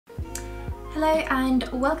Hello and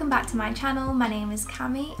welcome back to my channel. My name is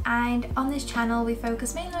Cami and on this channel we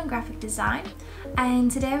focus mainly on graphic design,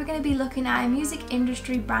 and today we're going to be looking at a music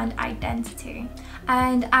industry brand identity,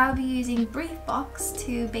 and I'll be using Briefbox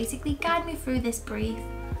to basically guide me through this brief.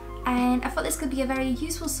 And I thought this could be a very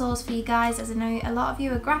useful source for you guys, as I know a lot of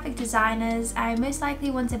you are graphic designers and most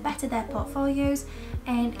likely want to better their portfolios,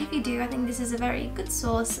 and if you do, I think this is a very good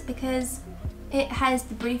source because it has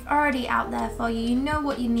the brief already out there for you. You know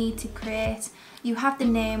what you need to create, you have the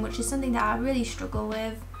name, which is something that I really struggle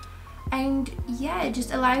with, and yeah, it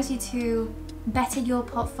just allows you to better your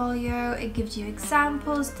portfolio. It gives you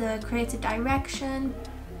examples, the creative direction.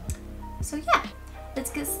 So yeah,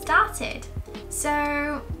 let's get started.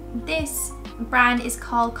 So this brand is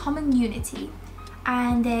called Common Unity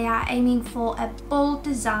and they are aiming for a bold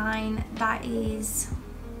design that is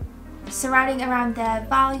surrounding around their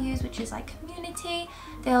values, which is like community.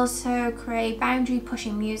 They also create boundary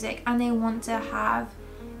pushing music and they want to have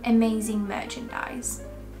amazing merchandise.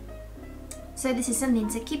 So this is something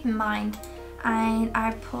to keep in mind, and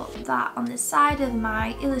I put that on the side of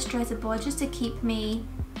my Illustrator board just to keep me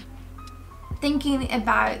thinking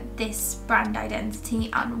about this brand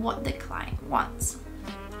identity and what the client wants.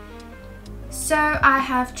 So I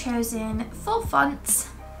have chosen 4 fonts,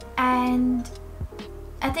 and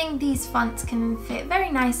I think these fonts can fit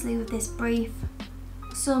very nicely with this brief,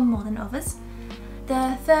 some more than others.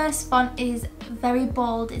 The first font is very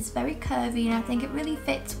bold, it's very curvy, and I think it really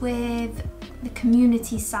fits with the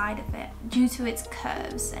community side of it due to its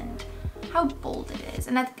curves and how bold it is.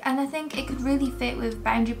 And I think it could really fit with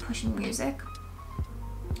boundary pushing music.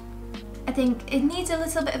 I think it needs a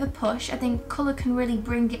little bit of a push. I think colour can really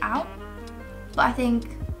bring it out, but I think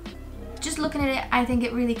just looking at it, I think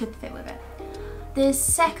it really could fit with it. The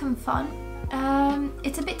second font,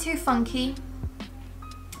 it's a bit too funky.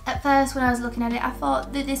 At first when I was looking at it, I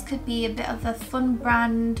thought that this could be a bit of a fun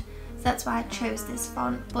brand, so that's why I chose this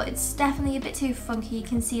font, but it's definitely a bit too funky. You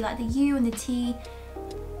can see like the U and the T,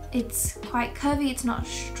 it's quite curvy, it's not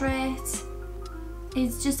straight.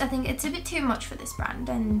 It's just, I think it's a bit too much for this brand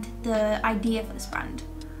and the idea for this brand.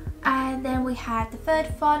 And then we have the third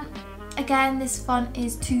font. Again, this font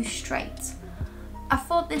is too straight. I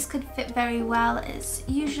thought this could fit very well, as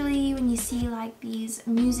usually when you see like these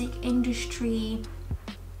music industry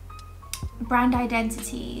brand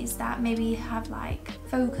identities that maybe have like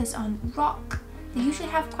focus on rock, they usually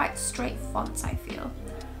have quite straight fonts, I feel.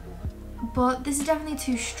 But this is definitely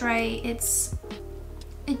too straight.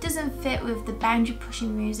 It doesn't fit with the boundary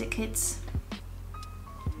pushing music.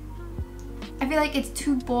 I feel like it's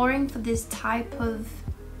too boring for this type of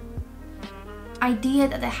idea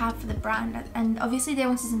that they have for the brand, and obviously they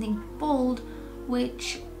wanted something bold,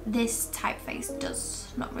 which this typeface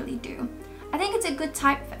does not really do. I think it's a good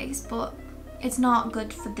typeface, but it's not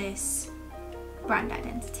good for this brand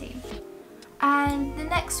identity. And the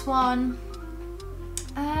next one,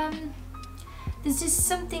 there's just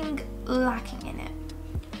something lacking in it.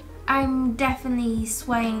 I'm definitely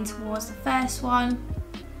swaying towards the first one,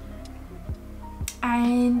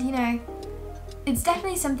 and you know, it's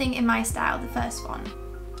definitely something in my style, the first one,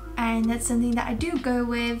 and that's something that I do go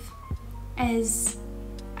with, as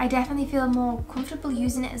I definitely feel more comfortable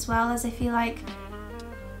using it, as well as I feel like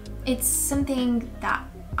it's something that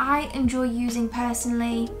I enjoy using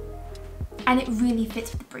personally and it really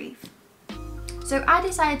fits with the brief. So I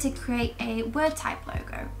decided to create a word type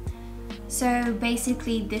logo. So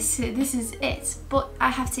basically this is it, but I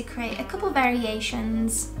have to create a couple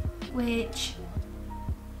variations, which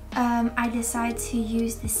I decided to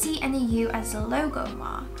use the C and the U as a logo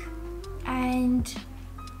mark, and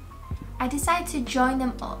I decided to join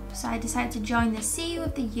them up. So I decided to join the C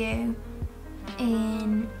with the U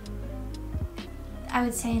in, I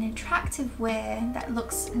would say, an attractive way that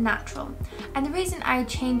looks natural. And the reason I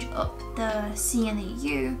change up the C and the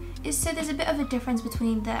U is so there's a bit of a difference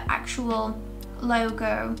between the actual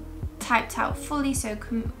logo typed out fully, so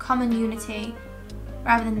Common Unity,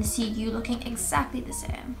 rather than the CU looking exactly the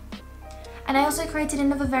same. And I also created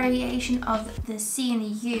another variation of the C and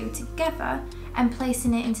the U together and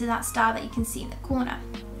placing it into that star that you can see in the corner.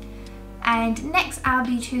 And next I'll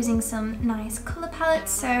be choosing some nice colour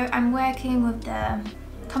palettes, so I'm working with the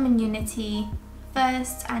Common Unity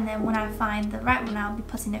first, and then when I find the right one I'll be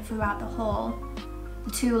putting it throughout the whole,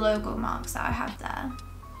 the 2 logo marks that I have there.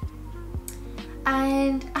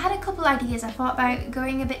 And I had a couple ideas. I thought about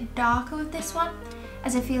going a bit darker with this one,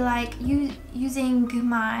 as I feel like using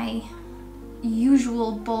my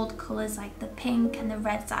usual bold colours like the pink and the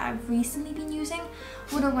reds that I've recently been using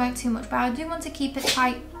wouldn't work too much, but I do want to keep it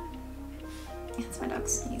quite, it's my dog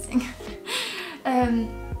sneezing,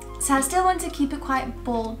 So I still want to keep it quite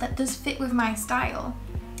bold that does fit with my style.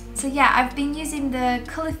 So yeah, I've been using the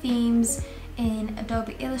colour themes in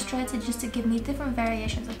Adobe Illustrator just to give me different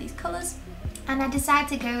variations of these colours. And I decided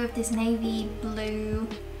to go with this navy blue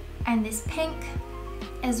and this pink,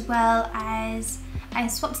 as well as I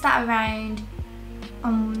swapped that around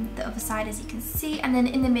on the other side, as you can see, and then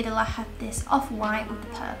in the middle I have this off-white with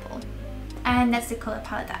the purple, and that's the colour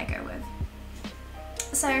palette that I go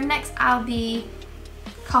with. So next I'll be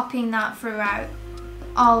copying that throughout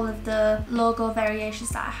all of the logo variations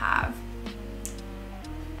that I have,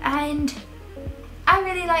 and I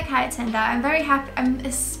really like how it turned out. I'm very happy. I'm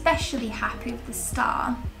especially happy with the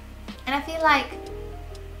star, and I feel like,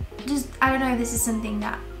 I don't know if this is something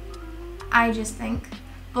that I just think,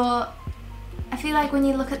 but I feel like when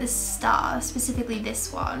you look at the star, specifically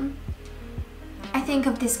this one, I think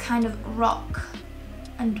of this kind of rock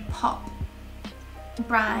and pop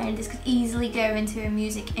brand. This could easily go into a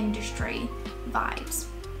music industry vibes.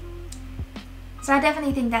 So I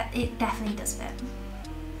definitely think that it definitely does fit.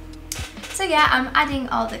 So yeah, I'm adding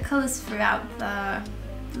all the colours throughout the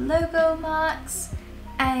logo marks,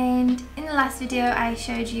 and in the last video I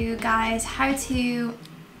showed you guys how to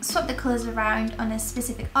swap the colours around on a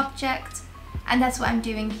specific object, and that's what I'm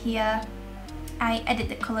doing here. I edit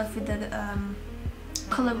the colour through the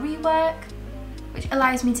colour rework, which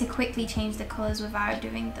allows me to quickly change the colours without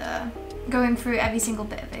going through every single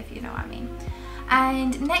bit of it, if you know what I mean.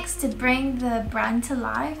 And next, to bring the brand to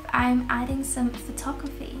life, I'm adding some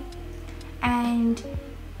photography, and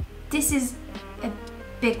this is a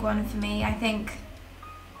big one for me. I think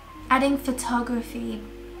adding photography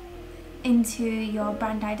into your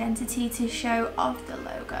brand identity to show off the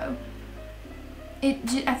logo,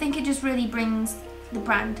 I think it just really brings the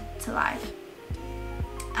brand to life.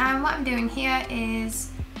 And what I'm doing here is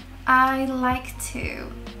I like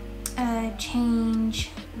to change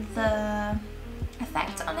the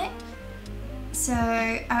effect on it. So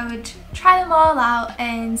I would try them all out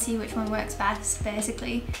and see which one works best,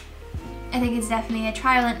 basically. I think it's definitely a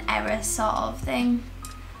trial and error sort of thing.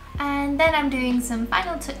 And then I'm doing some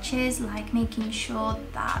final touches, like making sure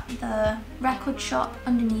that the record shop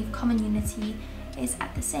underneath Common Unity is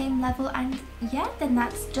at the same level, and yeah, then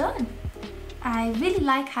that's done. I really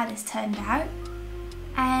like how this turned out.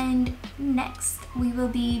 And next we will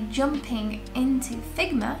be jumping into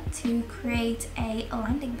Figma to create a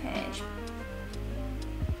landing page.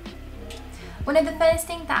 One of the first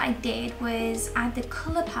things that I did was add the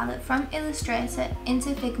colour palette from Illustrator into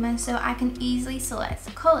Figma so I can easily select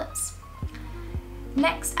the colours.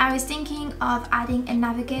 Next, I was thinking of adding a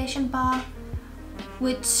navigation bar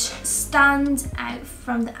which stands out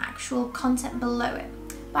from the actual content below it,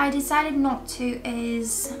 but I decided not to,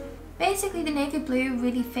 as basically the navy blue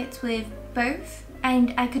really fits with both,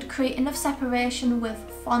 and I could create enough separation with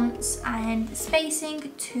fonts and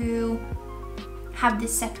spacing to have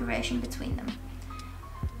this separation between them.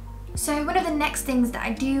 So one of the next things that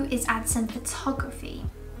I do is add some photography.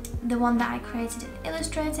 The one that I created in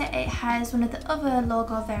Illustrator, it has one of the other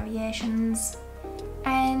logo variations,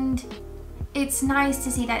 and it's nice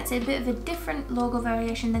to see that it's a bit of a different logo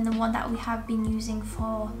variation than the one that we have been using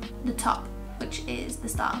for the top, which is the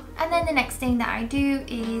star. And then the next thing that I do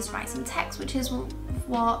is write some text, which is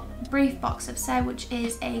what Briefbox have said, which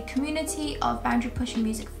is a community of boundary pushing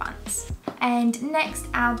music fans. And next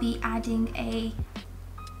I'll be adding a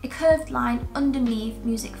curved line underneath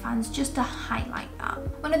music fans just to highlight that.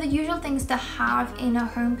 One of the usual things to have in a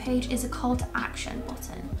homepage is a call to action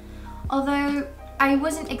button. Although I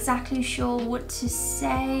wasn't exactly sure what to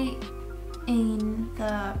say in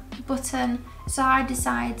the button, so I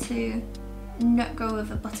decided to not go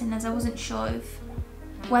with a button, as I wasn't sure if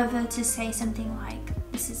whether to say something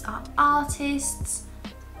like this is our artists,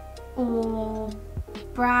 or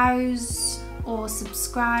browse, or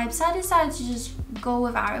subscribe. So I decided to just go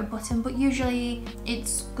without a button, but usually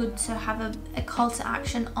it's good to have a call to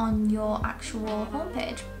action on your actual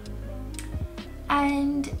homepage.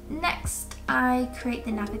 And next I create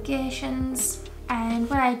the navigations, and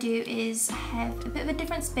what I do is have a bit of a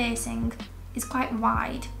different spacing. It's quite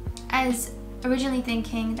wide, as originally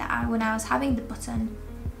thinking that when I was having the button,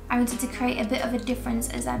 I wanted to create a bit of a difference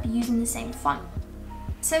as I'd be using the same font.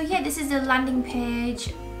 So yeah, this is the landing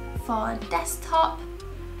page for desktop.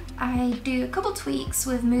 I do a couple tweaks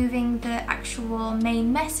with moving the actual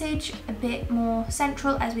main message a bit more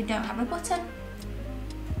central, as we don't have a button.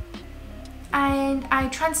 And I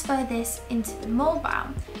transfer this into the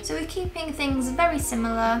mobile. So we're keeping things very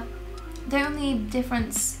similar. The only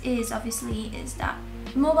difference is obviously that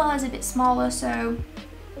mobile is a bit smaller, so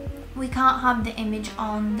we can't have the image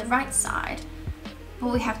on the right side.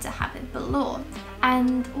 but we have to have it below.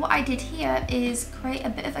 And what I did here is create a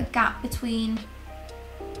bit of a gap between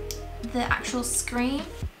the actual screen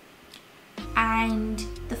and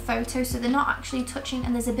the photo, so they're not actually touching,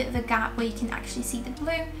 and there's a bit of a gap where you can actually see the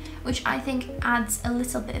blue, which I think adds a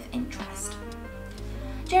little bit of interest.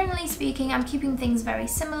 Generally speaking, I'm keeping things very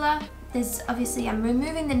similar. There's obviously, I'm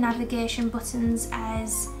removing the navigation buttons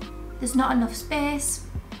as there's not enough space.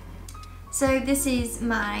 So this is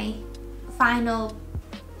my final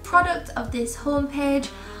product of this homepage.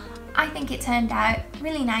 I think it turned out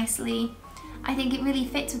really nicely. I think it really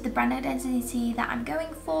fits with the brand identity that I'm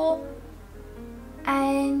going for.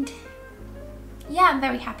 And yeah, I'm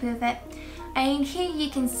very happy with it. And here you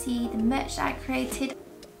can see the merch that I created.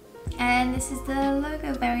 And this is the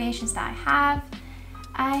logo variations that I have.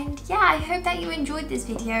 And yeah, I hope that you enjoyed this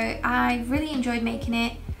video. I really enjoyed making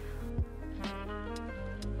it.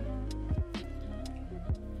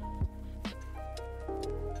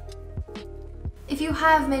 If you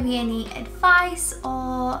have maybe any advice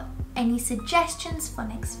or any suggestions for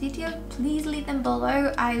next video, please leave them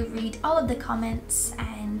below. I read all of the comments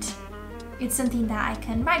and it's something that I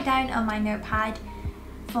can write down on my notepad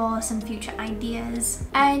for some future ideas.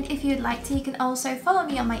 And if you'd like to, you can also follow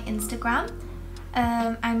me on my Instagram.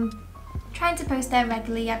 I'm trying to post there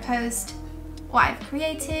regularly. I post what I've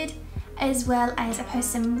created, as well as I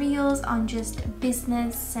post some reels on just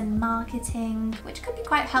business and marketing, which could be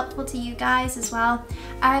quite helpful to you guys as well.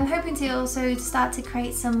 I'm hoping to also start to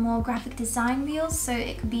create some more graphic design reels, so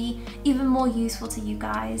it could be even more useful to you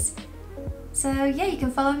guys. So yeah, you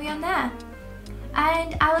can follow me on there.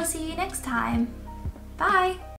 And I will see you next time. Bye!